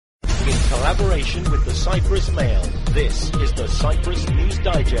in collaboration with the Cyprus Mail. This is the Cyprus News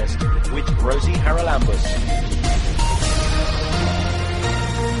Digest with Rosie Charalambous.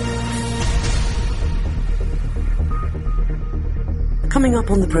 Coming up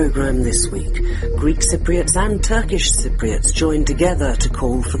on the programme this week, Greek Cypriots and Turkish Cypriots joined together to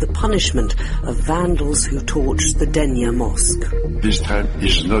call for the punishment of vandals who torched the Denia mosque. This time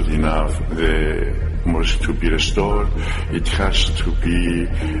is not enough the mosque to be restored. It has to be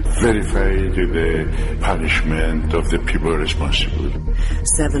verified the punishment of the people responsible.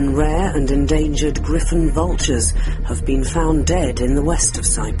 7 rare and endangered griffon vultures have been found dead in the west of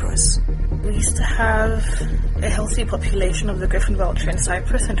Cyprus. We used to have a healthy population of the griffon vulture in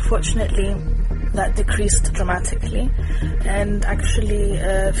Cyprus. Unfortunately, that decreased dramatically. And actually,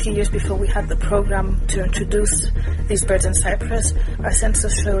 a few years before we had the program to introduce these birds in Cyprus, our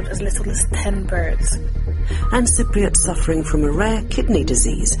census showed as little as 10 birds. And Cypriots suffering from a rare kidney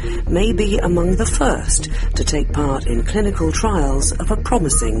disease may be among the first to take part in clinical trials of a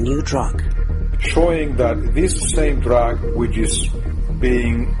promising new drug. Showing that this same drug, which is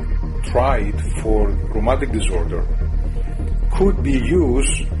being tried for rheumatic disorder, could be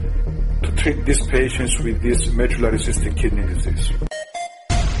used to treat these patients with this medullary cystic kidney disease.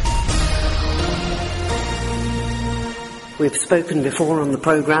 We've spoken before on the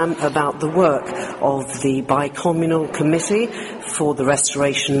programme about the work of the Bicommunal Committee for the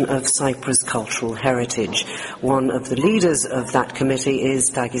Restoration of Cyprus Cultural Heritage. One of the leaders of that committee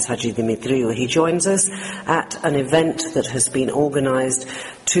is Takis Hadjidimitriou. He joins us at an event that has been organised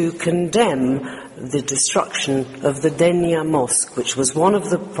to condemn the destruction of the Denia mosque, which was one of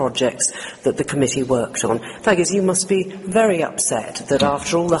the projects that the committee worked on. Takis, you must be very upset that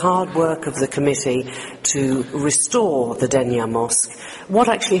after all the hard work of the committee to restore the Denia mosque, what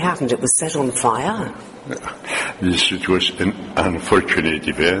actually happened? It was set on fire? It was an unfortunate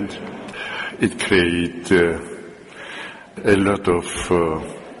event. It created a lot of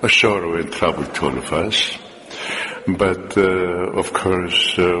sorrow and trouble to all of us. But, of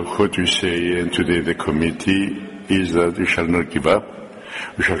course, what we say, and today the committee, is that we shall not give up.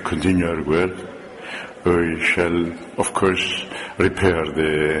 We shall continue our work. We shall, of course, repair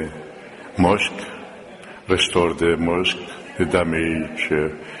the mosque, restore the mosque, the damage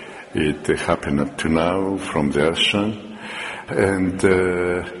it happened up to now from the arson, and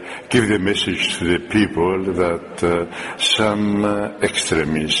give the message to the people that some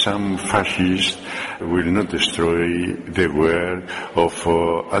extremists, some fascists will not destroy the world of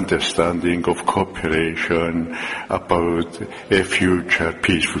understanding, of cooperation about a future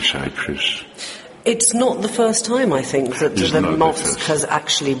peaceful Cyprus. It's not the first time, I think, that the mosque has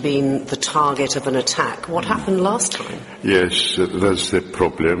actually been the target of an attack. What happened last time? Yes, that's the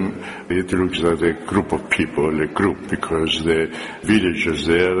problem. It looks like a group of people, because the villagers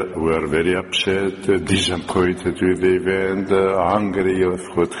there were very upset, disappointed with the event, angry of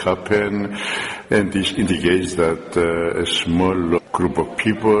what happened, and this indicates that a small group of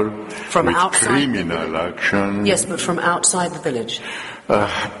people from with outside criminal action. Yes, but from outside the village.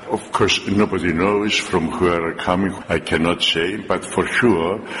 Of course, nobody knows from where they're coming. I cannot say, but for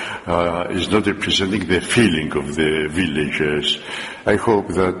sure, it's not representing the feeling of the villagers. I hope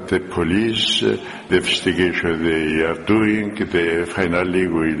that the police, the investigation they are doing, they finally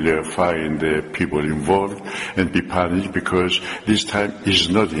will find the people involved and be punished, because this time is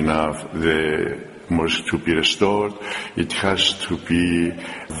not enough the mosque to be restored. It has to be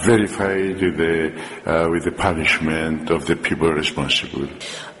verified with the punishment of the people responsible.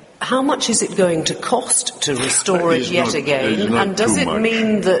 How much is it going to cost to restore it yet again? And does it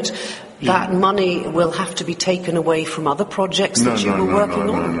mean that that money will have to be taken away from other projects that you were working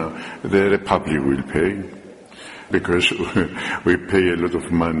on? No. The Republic will pay, because we pay a lot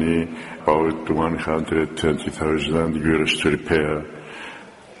of money, about 120,000 euros to repair.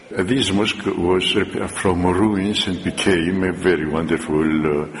 This mosque was repaired from ruins and became a very wonderful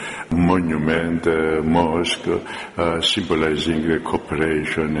monument, mosque, symbolizing the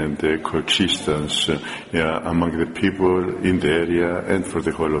cooperation and the coexistence among the people in the area and for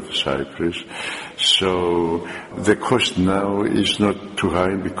the whole of Cyprus. So the cost now is not too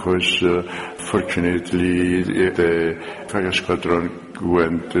high, because fortunately the fire squadron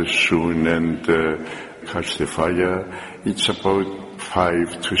went soon and catch the fire. It's about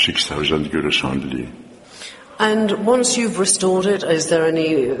 5,000 to 6,000 euros only. And once you've restored it, is there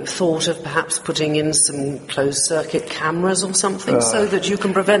any thought of perhaps putting in some closed-circuit cameras or something so that you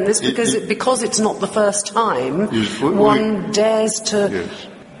can prevent this? Because it's not the first time, one dares to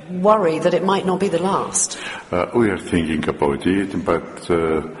worry that it might not be the last. We are thinking about it, but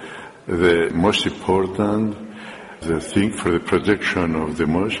the most important thing for the protection of the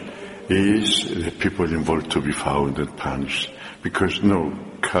mosque is the people involved to be found and punished, because no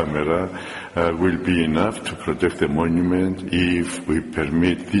camera will be enough to protect the monument if we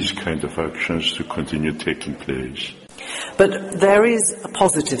permit these kind of actions to continue taking place. But there is a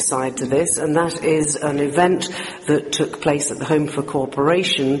positive side to this, and that is an event that took place at the Home for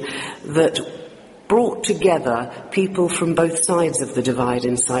Cooperation that brought together people from both sides of the divide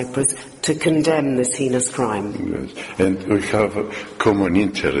in Cyprus to condemn this heinous crime. Yes. And we have a common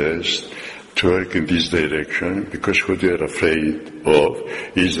interest to work in this direction, because what we are afraid of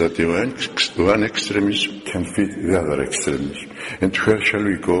is that the one extremism can fit the other extremism. And where shall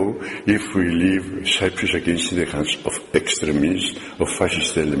we go if we leave Cyprus against the hands of extremists, of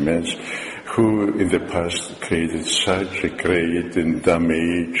fascist elements, who in the past created such a great and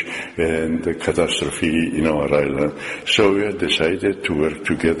damage and catastrophe in our island? So we have decided to work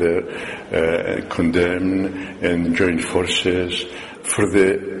together, condemn and join forces for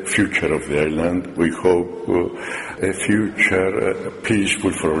the future of the island. We hope a future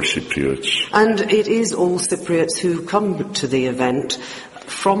peaceful for all Cypriots. And it is all Cypriots who come to the event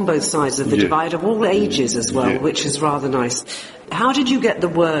from both sides of the divide, of all ages as well, which is rather nice. How did you get the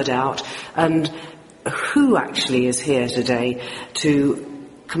word out, and who actually is here today to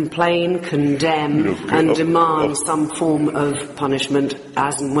complain, condemn and demand some form of punishment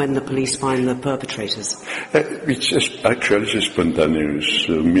as and when the police find the perpetrators? It's actually a spontaneous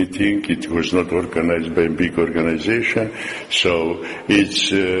meeting. It was not organized by a big organization, so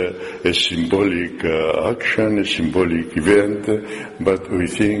it's a symbolic action, a symbolic event, but we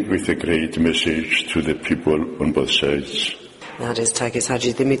think with a great message to the people on both sides. That is Takis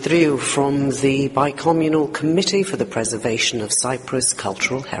Hagidimitriou from the Bicommunal Committee for the Preservation of Cyprus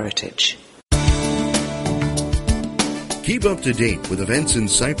Cultural Heritage. Keep up to date with events in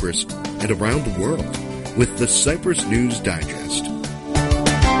Cyprus and around the world with the Cyprus News Digest.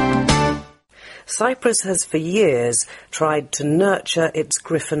 Cyprus has for years tried to nurture its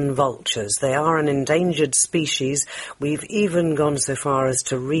griffon vultures. They are an endangered species. We've even gone so far as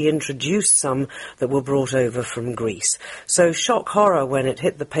to reintroduce some that were brought over from Greece. So shock horror when it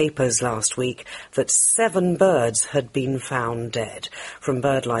hit the papers last week that 7 birds had been found dead. From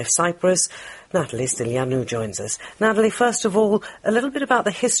BirdLife Cyprus, Natalie Stylianou joins us. Natalie, first of all, a little bit about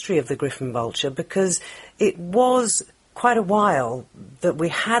the history of the griffon vulture, because it was quite a while that we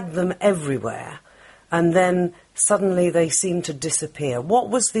had them everywhere, and then suddenly they seemed to disappear. What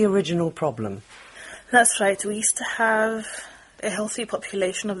was the original problem? That's right. We used to have a healthy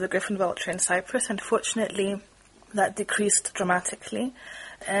population of the griffon vulture in Cyprus. Unfortunately, that decreased dramatically.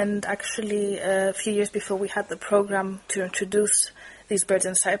 And actually, a few years before we had the program to introduce these birds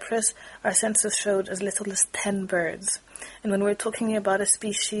in Cyprus, our census showed as little as 10 birds. And when we're talking about a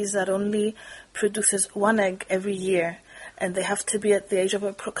species that only produces 1 egg every year, and they have to be at the age of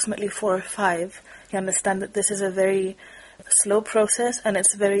approximately 4 or 5, you understand that this is a very slow process, and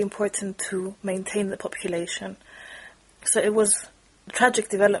it's very important to maintain the population. So it was a tragic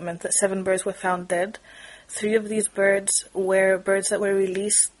development that 7 birds were found dead. 3 of these birds were birds that were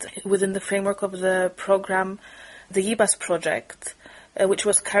released within the framework of the program, the YIBAS project, which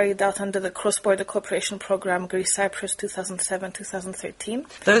was carried out under the Cross-Border Cooperation Program Greece-Cyprus 2007-2013.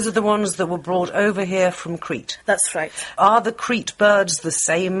 Those are the ones that were brought over here from Crete? That's right. Are the Crete birds the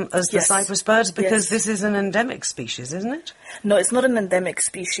same as the Yes. Cyprus birds? Because Yes. this is an endemic species, isn't it? No, it's not an endemic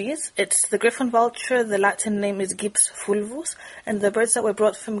species. It's the griffon vulture. The Latin name is Gyps fulvus, and the birds that were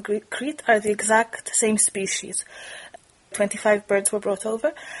brought from Crete are the exact same species. 25 birds were brought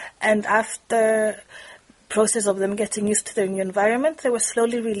over, and after process of them getting used to their new environment, they were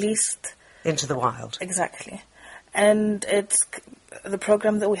slowly released Into the wild. Exactly. And it's the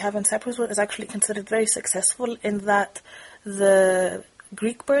program that we have in Cyprus is actually considered very successful in that the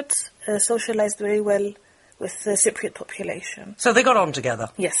Greek birds socialized very well with the Cypriot population. So they got on together?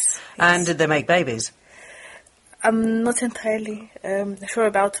 Yes. And did they make babies? I'm not entirely sure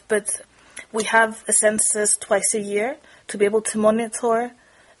about, but we have a census twice a year to be able to monitor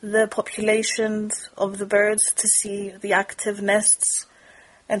the populations of the birds, to see the active nests,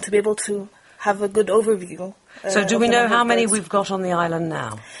 and to be able to have a good overview. So do we know how many we've got on the island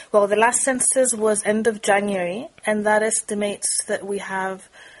now? Well, the last census was end of January, and that estimates that we have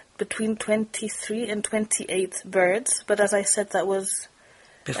between 23 and 28 birds. But as I said, that was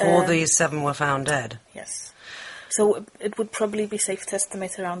Before these 7 were found dead? Yes. So it would probably be safe to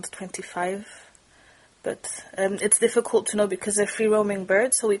estimate around 25. But it's difficult to know because they're free-roaming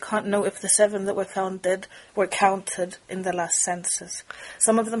birds, so we can't know if the 7 that were found dead were counted in the last census.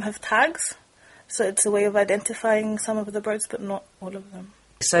 Some of them have tags, so it's a way of identifying some of the birds, but not all of them.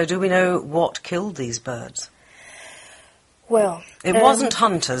 So do we know what killed these birds? Well, it wasn't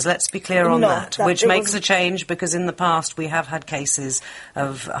hunters, let's be clear on that, which makes a change, because in the past we have had cases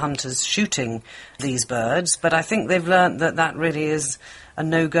of hunters shooting these birds, but I think they've learnt that that really is a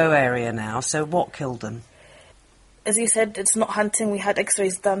no-go area now. So what killed them? As you said, it's not hunting. We had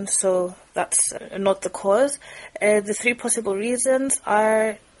x-rays done, so that's not the cause. The three possible reasons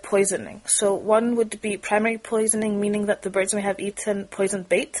are poisoning. So one would be primary poisoning, meaning that the birds may have eaten poisoned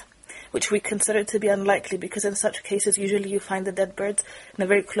bait, which we consider to be unlikely, because in such cases usually you find the dead birds in a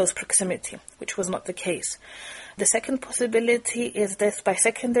very close proximity, which was not the case. The second possibility is death by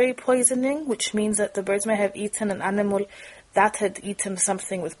secondary poisoning, which means that the birds may have eaten an animal that had eaten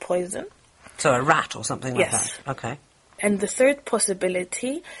something with poison. So a rat or something like Yes. that? Okay. And the third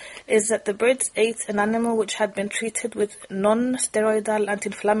possibility is that the birds ate an animal which had been treated with non-steroidal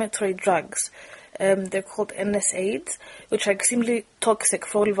anti-inflammatory drugs. They're called NSAIDs, which are extremely toxic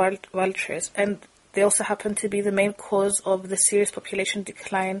for all vultures. And they also happen to be the main cause of the serious population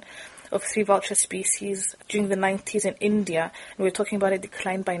decline of 3 vulture species during the 90s in India. And we're talking about a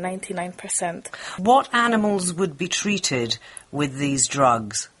decline by 99%. What animals would be treated with these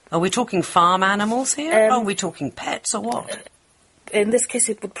drugs? Are we talking farm animals here? Are we talking pets or what? In this case,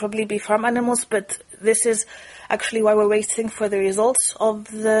 it would probably be farm animals, but this is actually why we're waiting for the results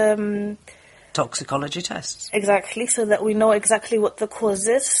of the toxicology tests. Exactly, so that we know exactly what the cause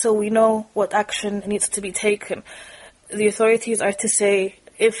is, so we know what action needs to be taken. The authorities are to say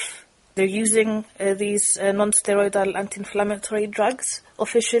if they're using these non-steroidal anti-inflammatory drugs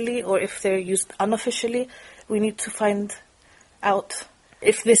officially, or if they're used unofficially. We need to find out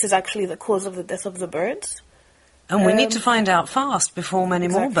if this is actually the cause of the death of the birds. And we need to find out fast before many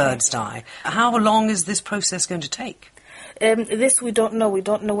more Exactly. birds die. How long is this process going to take? This we don't know. We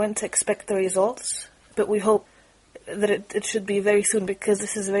don't know when to expect the results, but we hope that it should be very soon, because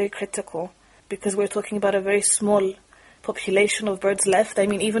this is very critical, because we're talking about a very small population of birds left. I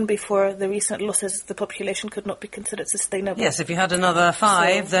mean, even before the recent losses, the population could not be considered sustainable. Yes, if you had another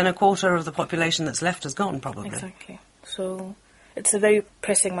 5, then a quarter of the population that's left has gone, probably. Exactly. So it's a very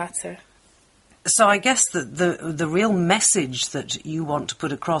pressing matter. So I guess that the real message that you want to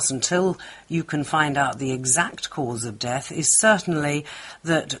put across until you can find out the exact cause of death is certainly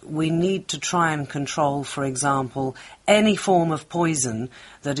that we need to try and control, for example, any form of poison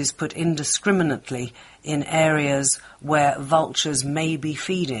that is put indiscriminately in areas where vultures may be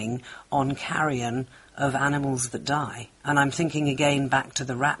feeding on carrion of animals that die. And I'm thinking again back to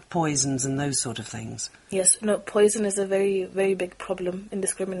the rat poisons and those sort of things. Yes, no, poison is a very, very big problem,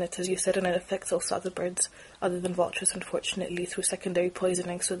 indiscriminate, as you said, and it affects also other birds other than vultures, unfortunately, through secondary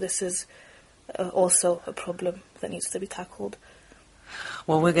poisoning. So this is also a problem that needs to be tackled.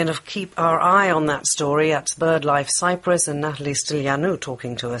 Well, we're going to keep our eye on that story. That's BirdLife Cyprus and Natalie Stylianou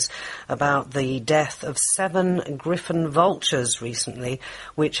talking to us about the death of 7 griffon vultures recently,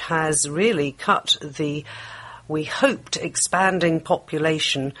 which has really cut the, we hoped, expanding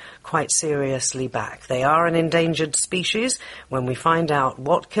population quite seriously back. They are an endangered species. When we find out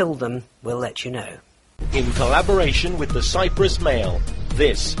what killed them, we'll let you know. In collaboration with the Cyprus Mail,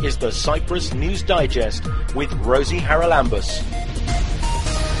 this is the Cyprus News Digest with Rosie Charalambous.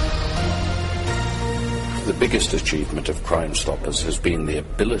 The biggest achievement of Crime Stoppers has been the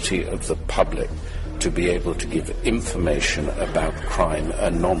ability of the public to be able to give information about crime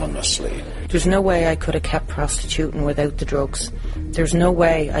anonymously. There's no way I could have kept prostituting without the drugs. There's no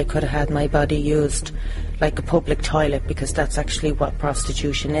way I could have had my body used like a public toilet, because that's actually what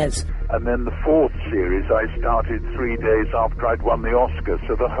prostitution is. And then the 4th series I started 3 days after I'd won the Oscar,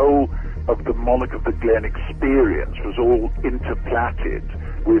 so the whole of the Monarch of the Glen experience was all interplatted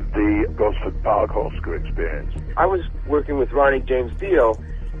with the Gosford Park Oscar experience. I was working with Ronnie James Dio,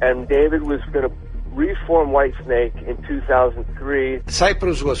 and David was going to reform Whitesnake in 2003.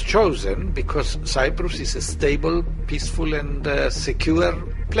 Cyprus was chosen because Cyprus is a stable, peaceful and secure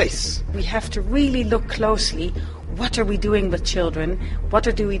place. We have to really look closely. What are we doing with children? What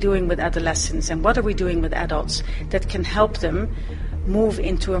are we doing with adolescents? And what are we doing with adults that can help them move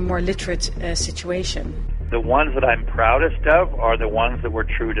into a more literate situation? The ones that I'm proudest of are the ones that were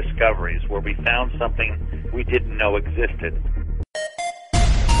true discoveries, where we found something we didn't know existed.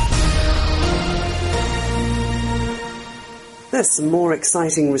 There's some more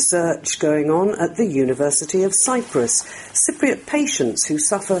exciting research going on at the University of Cyprus. Cypriot patients who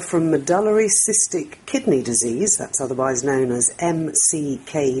suffer from medullary cystic kidney disease, that's otherwise known as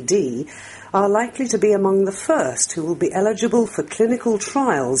MCKD, are likely to be among the first who will be eligible for clinical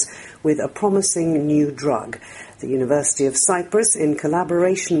trials with a promising new drug. The University of Cyprus, in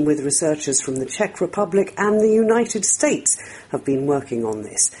collaboration with researchers from the Czech Republic and the United States, have been working on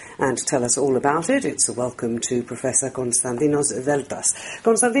this. And to tell us all about it, it's a welcome to Professor Konstantinos Veltas.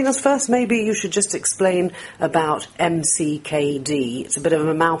 Konstantinos, first maybe you should just explain about MCKD. It's a bit of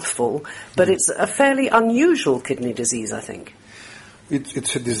a mouthful, but it's a fairly unusual kidney disease, I think.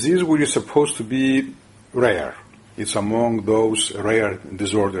 It's a disease which is supposed to be rare. It's among those rare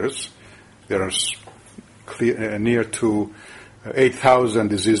disorders. There are near to 8,000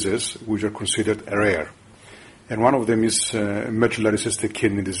 diseases which are considered rare. And one of them is medullary cystic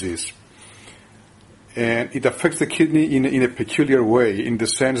kidney disease. And it affects the kidney in a peculiar way, in the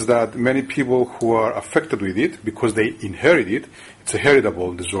sense that many people who are affected with it, because they inherit it, it's a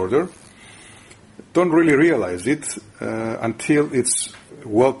heritable disorder, don't really realize it until it's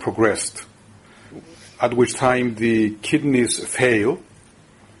well progressed, at which time the kidneys fail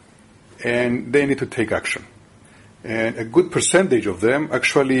and they need to take action. And a good percentage of them,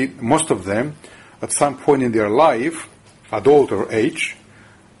 actually most of them, at some point in their life, adult or age,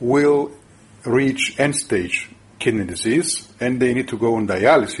 will reach end-stage kidney disease and they need to go on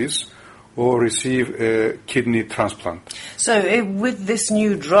dialysis or receive a kidney transplant. So with this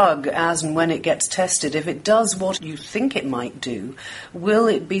new drug, as and when it gets tested, if it does what you think it might do, will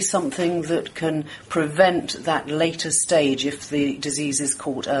it be something that can prevent that later stage if the disease is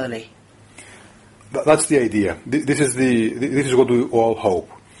caught early? That's the idea. This is what we all hope.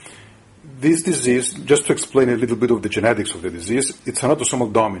 This disease, just to explain a little bit of the genetics of the disease, it's an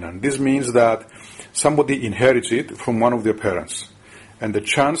autosomal dominant. This means that somebody inherits it from one of their parents. And the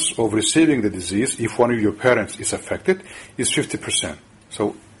chance of receiving the disease, if one of your parents is affected, is 50%.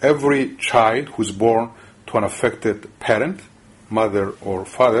 So every child who's born to an affected parent, mother or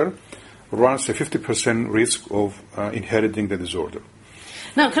father, runs a 50% risk of inheriting the disorder.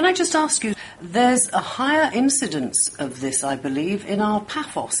 Now, can I just ask you, there's a higher incidence of this, I believe, in our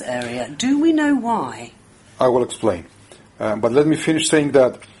Paphos area. Do we know why? I will explain. But let me finish saying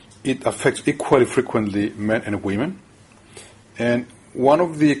that it affects equally frequently men and women. And one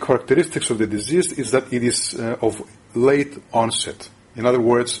of the characteristics of the disease is that it is of late onset. In other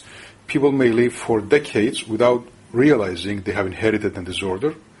words, people may live for decades without realizing they have inherited a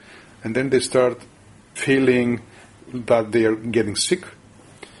disorder, and then they start feeling that they are getting sick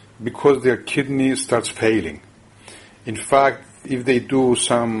because their kidney starts failing. In fact, if they do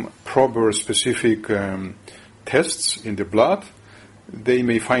some proper specific tests in the blood, they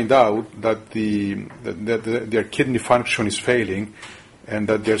may find out that their kidney function is failing and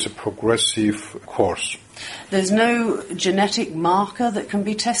that there's a progressive course. There's no genetic marker that can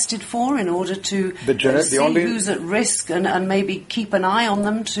be tested for in order to see who's at risk and maybe keep an eye on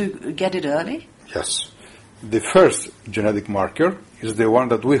them to get it early? Yes. The first genetic marker is the one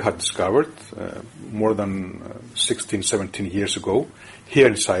that we had discovered more than 16, 17 years ago here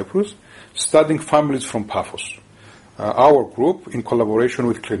in Cyprus, studying families from Paphos. Our group, in collaboration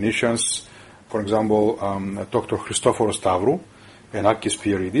with clinicians, for example, Dr. Christoforos Stavru and Akis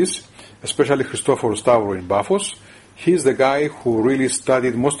Pieridis, especially Christoforos Stavru in Paphos, he's the guy who really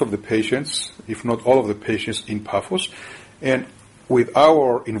studied most of the patients, if not all of the patients in Paphos. And with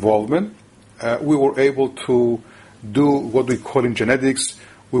our involvement, we were able to do what we call in genetics,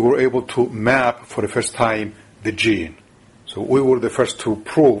 we were able to map for the first time the gene. So we were the first to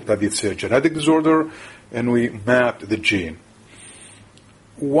prove that it's a genetic disorder, and we mapped the gene.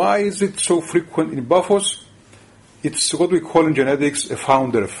 Why is it so frequent in Paphos? It's what we call in genetics a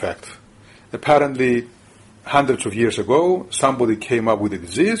founder effect. Apparently, hundreds of years ago, somebody came up with a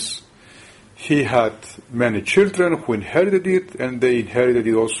disease. He had many children who inherited it, and they inherited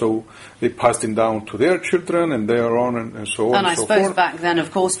it also. They passed it down to their children, and their own, and so on and and so forth. And I suppose back then,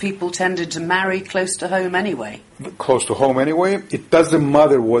 of course, people tended to marry close to home anyway. Close to home anyway. It doesn't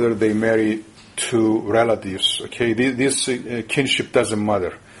matter whether they marry to relatives, okay? This kinship doesn't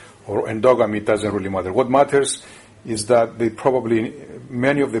matter, or endogamy doesn't really matter. What matters is that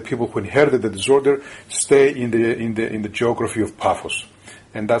many of the people who inherited the disorder stay in the geography of Paphos.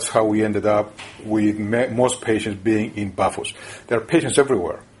 And that's how we ended up with most patients being in Paphos. There are patients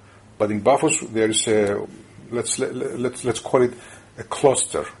everywhere, but in Paphos there is let's call it a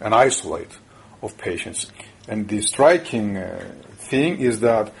cluster, an isolate of patients. And the striking thing is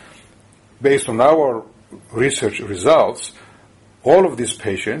that, based on our research results, all of these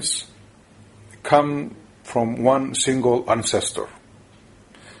patients come from one single ancestor.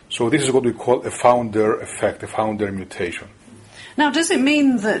 So this is what we call a founder effect, a founder mutation. Now, does it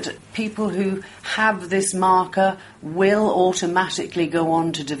mean that people who have this marker will automatically go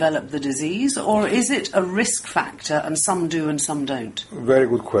on to develop the disease, or is it a risk factor and some do and some don't? Very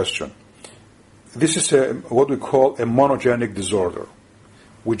good question. This is what we call a monogenic disorder,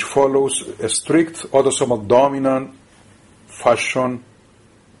 which follows a strict autosomal dominant fashion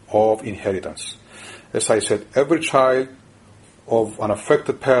of inheritance. As I said, every child of an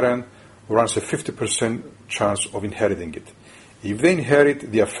affected parent runs a 50% chance of inheriting it. If they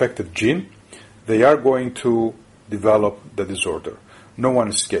inherit the affected gene, they are going to develop the disorder. No one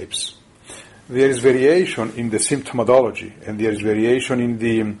escapes. There is variation in the symptomatology, and there is variation in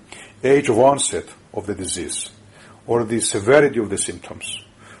the age of onset of the disease or the severity of the symptoms.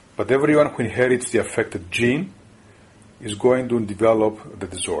 But everyone who inherits the affected gene is going to develop the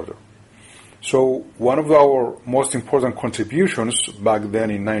disorder. So one of our most important contributions back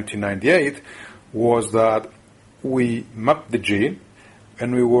then in 1998 was that we mapped the gene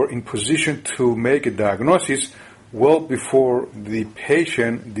and we were in position to make a diagnosis well before the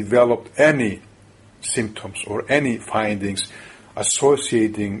patient developed any symptoms or any findings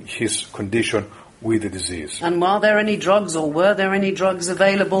associating his condition with the disease. And were there any drugs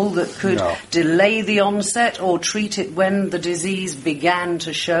available that could delay the onset or treat it when the disease began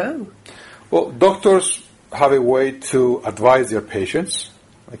to show? Well, doctors have a way to advise their patients,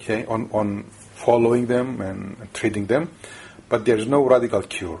 on following them and treating them, but there is no radical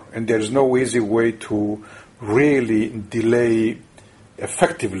cure, and there is no easy way to really delay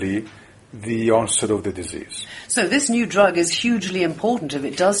effectively the onset of the disease. So this new drug is hugely important if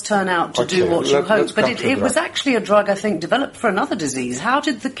it does turn out to do what you hope. But it was actually a drug, I think, developed for another disease. How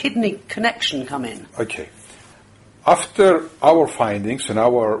did the kidney connection come in? Okay. After our findings and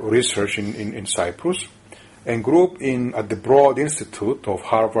our research in Cyprus, a group at the Broad Institute of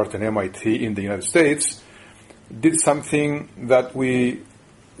Harvard and MIT in the United States did something that we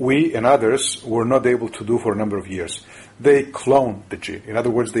and others were not able to do for a number of years. They cloned the gene. In other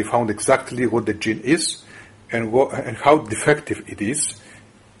words, they found exactly what the gene is and how defective it is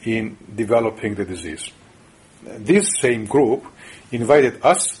in developing the disease. This same group invited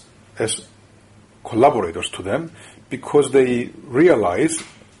us as collaborators to them because they realized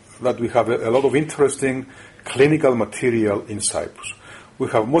that we have a lot of interesting clinical material in Cyprus. We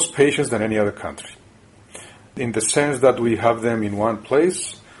have more patients than any other country, in the sense that we have them in one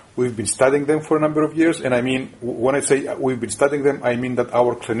place. We've been studying them for a number of years, and I mean, when I say we've been studying them, I mean that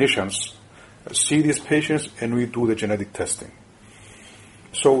our clinicians see these patients and we do the genetic testing.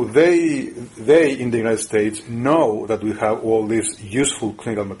 So they in the United States know that we have all this useful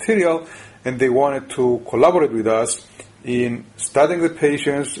clinical material, and they wanted to collaborate with us in studying the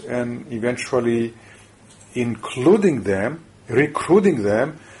patients and eventually including them, recruiting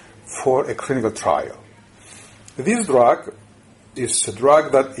them for a clinical trial. This drug is a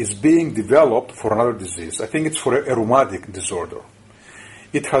drug that is being developed for another disease. I think it's for a rheumatic disorder.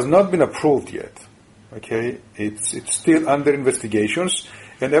 It has not been approved yet. It's still under investigations,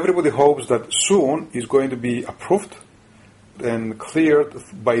 and everybody hopes that soon it's going to be approved and cleared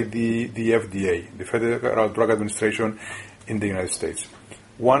by the FDA, the Federal Drug Administration in the United States.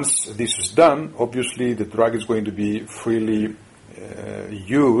 Once this is done, obviously the drug is going to be freely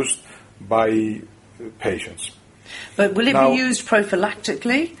used by patients. But will it be used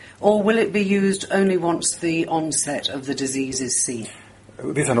prophylactically, or will it be used only once the onset of the disease is seen?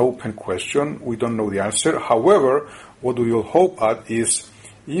 This is an open question. We don't know the answer. However, what we will hope at is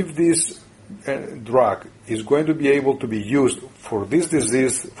if this drug is going to be able to be used for this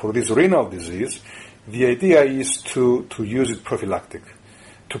disease, for this renal disease, the idea is to use it prophylactic,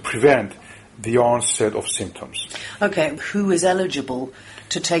 to prevent the onset of symptoms. Okay, who is eligible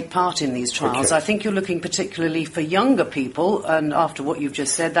to take part in these trials? I think you're looking particularly for younger people, and after what you've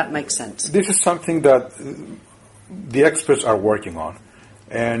just said, that makes sense. This is something that the experts are working on.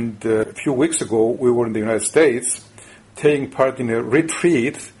 And a few weeks ago, we were in the United States taking part in a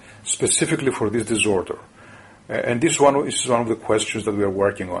retreat specifically for this disorder. And this is one of the questions that we are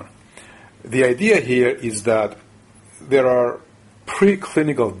working on. The idea here is that there are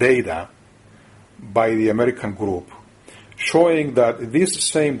preclinical data by the American group showing that this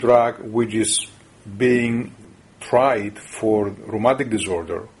same drug, which is being tried for rheumatic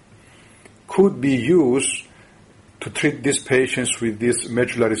disorder, could be used to treat these patients with this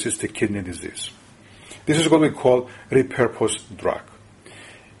medullary cystic kidney disease. This is what we call repurposed drug.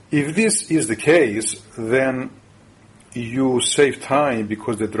 If this is the case, then you save time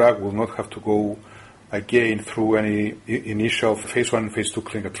because the drug will not have to go again through any initial phase 1 and phase 2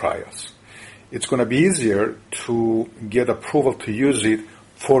 clinical trials. It's going to be easier to get approval to use it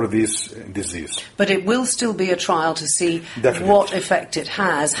for this disease. But it will still be a trial to see Definitely. what effect it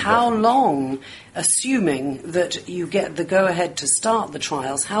has. How Definitely. long, assuming that you get the go-ahead to start the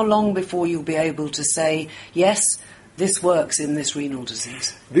trials, how long before you'll be able to say, yes, this works in this renal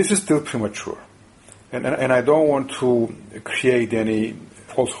disease? This is still premature. And I don't want to create any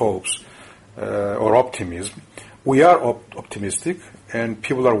false hopes or optimism. We are optimistic, and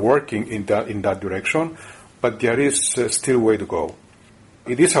people are working in that direction, but there is still a way to go.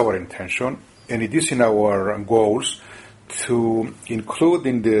 It is our intention, and it is in our goals to include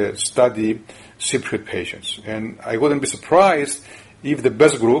in the study Cypriot patients. And I wouldn't be surprised if the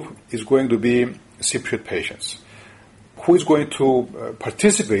best group is going to be Cypriot patients. Who is going to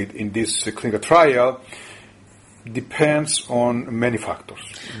participate in this clinical trial depends on many factors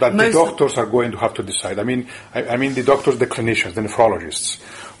that the doctors are going to have to decide. I mean the doctors, the clinicians, the nephrologists.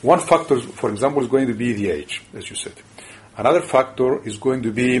 One factor, for example, is going to be the age, as you said. Another factor is going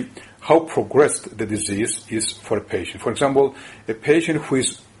to be how progressed the disease is for a patient. For example, a patient who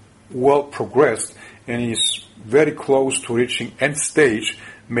is well progressed and is very close to reaching end stage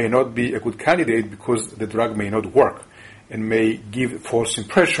may not be a good candidate because the drug may not work and may give false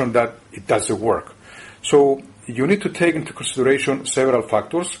impression that it doesn't work. So you need to take into consideration several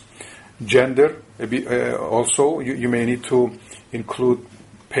factors. Gender, also, you may need to include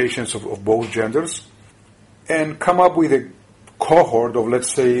patients of both genders, and come up with a cohort of,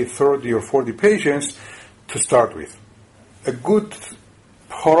 let's say, 30 or 40 patients to start with. A good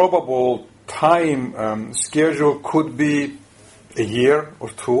probable time schedule could be a year or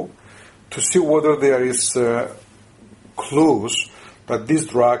two to see whether there is clues that this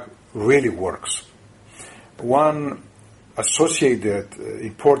drug really works. One associated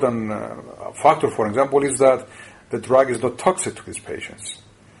important factor, for example, is that the drug is not toxic to these patients.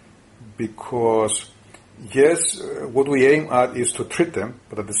 Because, yes, what we aim at is to treat them,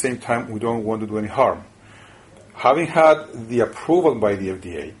 but at the same time we don't want to do any harm. Having had the approval by the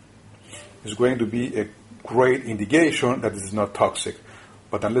FDA is going to be a great indication that it is not toxic.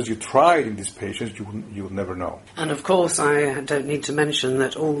 But unless you try it in these patients, you'll never know. And of course, I don't need to mention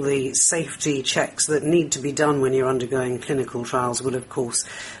that all the safety checks that need to be done when you're undergoing clinical trials will, of course,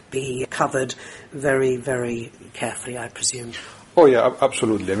 be covered very, very carefully, I presume. Oh, yeah,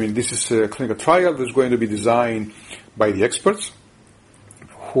 absolutely. I mean, this is a clinical trial that's going to be designed by the experts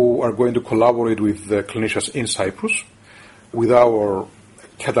who are going to collaborate with the clinicians in Cyprus with our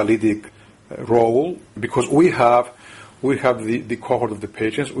catalytic role, because we have the cohort of the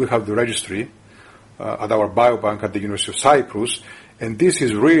patients, we have the registry at our biobank at the University of Cyprus, and this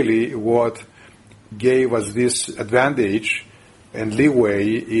is really what gave us this advantage and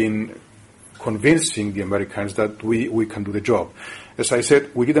leeway in convincing the Americans that we can do the job. As I said,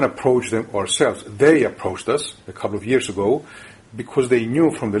 we didn't approach them ourselves. They approached us a couple of years ago because they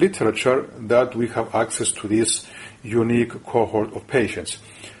knew from the literature that we have access to this unique cohort of patients.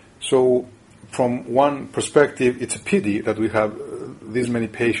 So from one perspective, it's a pity that we have this many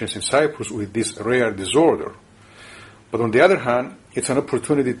patients in Cyprus with this rare disorder. But on the other hand, it's an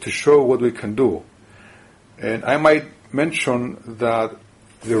opportunity to show what we can do. And I might mention that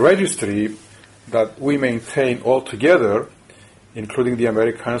the registry that we maintain all together, including the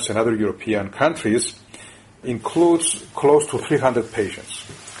Americans and other European countries, includes close to 300 patients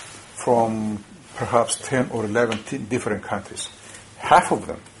from perhaps 10 or 11 different countries. Half of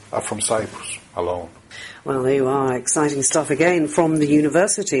them are from Cyprus alone. Well, there you are. Exciting stuff again from the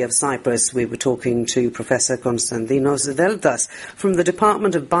University of Cyprus. We were talking to Professor Konstantinos Veltas from the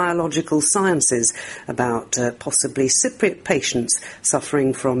Department of Biological Sciences about possibly Cypriot patients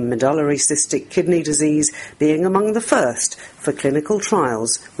suffering from medullary cystic kidney disease being among the first for clinical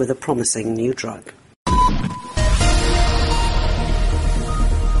trials with a promising new drug.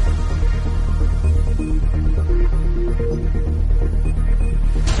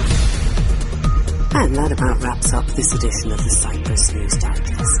 And that about wraps up this edition of the Cyprus News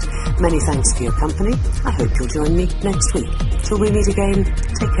Digest. Many thanks for your company. I hope you'll join me next week. Till we meet again,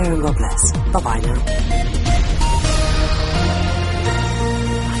 take care and God bless. Bye-bye now.